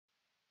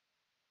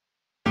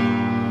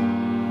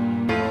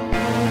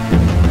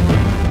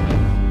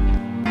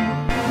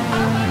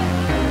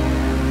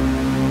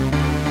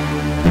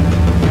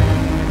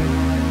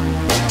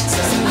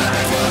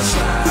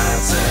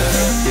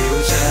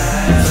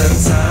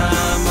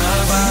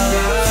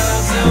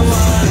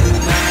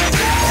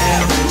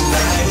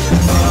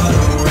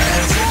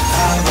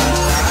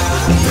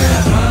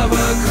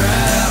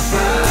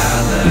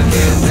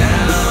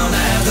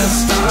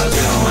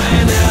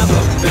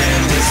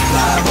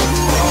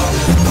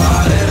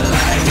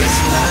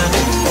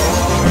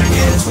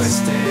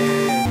twisted.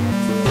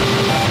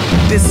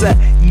 This a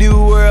new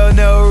world,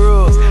 no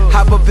rules.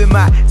 Hop up in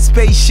my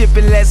spaceship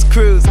and let's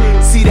cruise.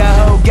 See the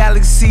whole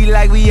galaxy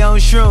like we on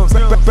shrooms.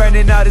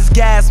 Burning all this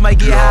gas, might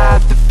get high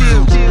off the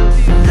fumes.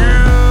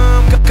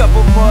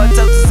 Couple more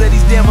toasts of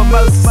these damn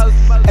mimosas.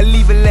 I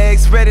leave her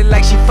legs spreaded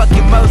like she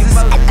fucking Moses.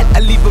 I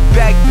leave her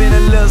back, been a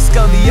little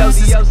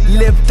scoliosis.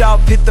 Lift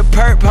off, hit the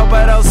perp, hope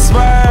I don't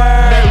swerve.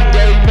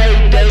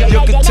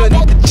 Your couture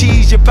need the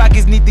cheese, your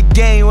pockets need the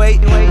gain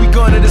weight. We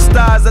going to the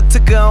stars, I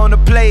took her on a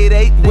play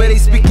date, where they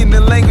speaking the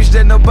language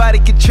that nobody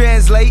can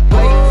translate.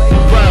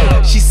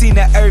 Whoa, she seen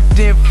the earth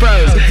then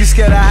froze. If you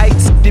scared of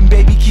heights, then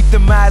baby keep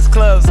them eyes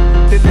closed.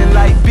 Feeling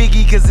like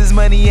Biggie, cause this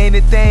money ain't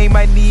a thing.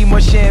 Might need more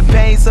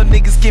champagne so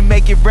niggas can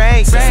make it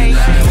rain. Tonight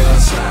we'll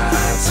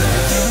slide to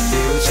the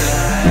future.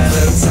 Have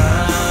the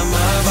time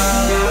of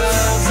our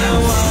lives in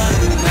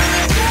one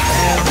night.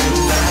 Every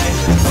night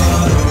for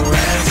the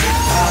rest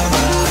of our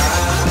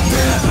lives.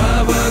 Yeah,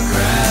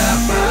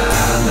 hovercraft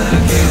high,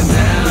 looking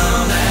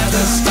down at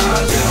the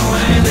stars. You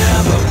ain't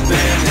never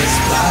been this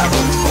fly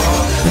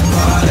before.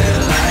 Party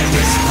like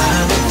it's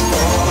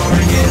 94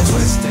 and get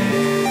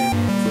twisted.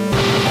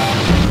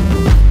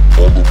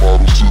 All the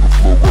models to the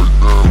floor right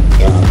now.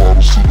 All the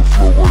models to the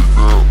floor right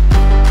now.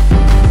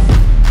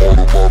 All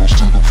the models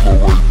to the floor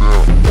right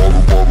now. All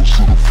the models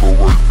to the floor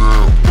right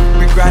now.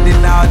 We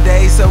grinding all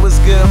day, so it's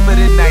good for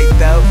the night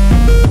though.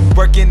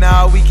 Working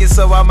all weekend,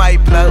 so I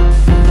might blow.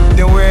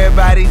 Don't worry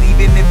about it,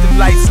 even if the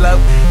lights low.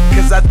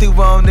 Cause I threw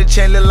on the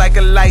chain, look like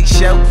a light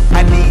show.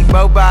 I need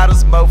more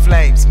bottles, more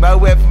flames, more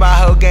wet for my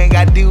whole gang.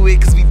 I do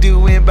it cause we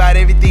doing about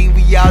everything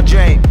we all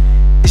dream.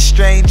 It's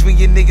strange when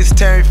your niggas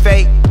turn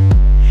fake.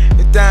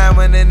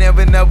 Diamond and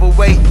never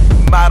wait.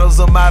 Models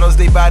on models,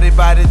 they body.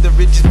 The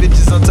richest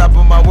bitches on top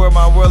of my world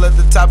at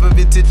the top of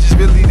it. It's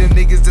really them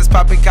niggas that's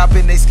popping,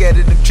 copping, they scared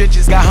of them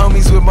trenches. Got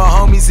homies with my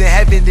homies in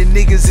heaven, the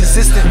niggas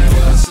insistent.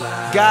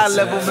 God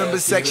level member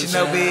section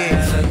over here.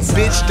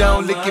 Bitch,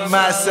 don't look at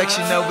my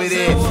section over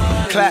there.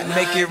 Clap,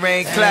 make it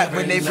rain, clap.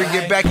 When they bring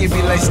it back, it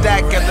be like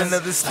stack after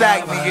another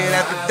stack, nigga,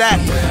 after that.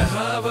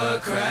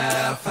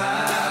 Hovercraft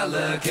high,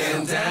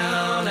 looking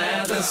down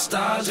at the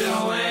stars.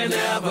 You ain't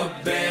never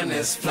been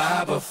this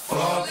fly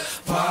before.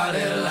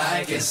 Party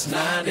like it's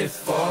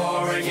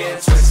 94 and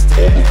get twisted.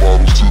 All the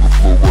models to the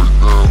floor right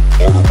now.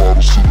 All the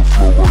models to the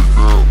floor right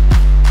now.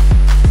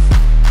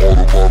 All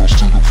the models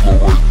to the floor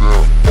right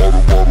now. All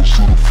the models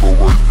to the floor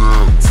right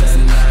now.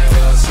 Tonight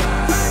we'll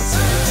slide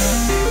to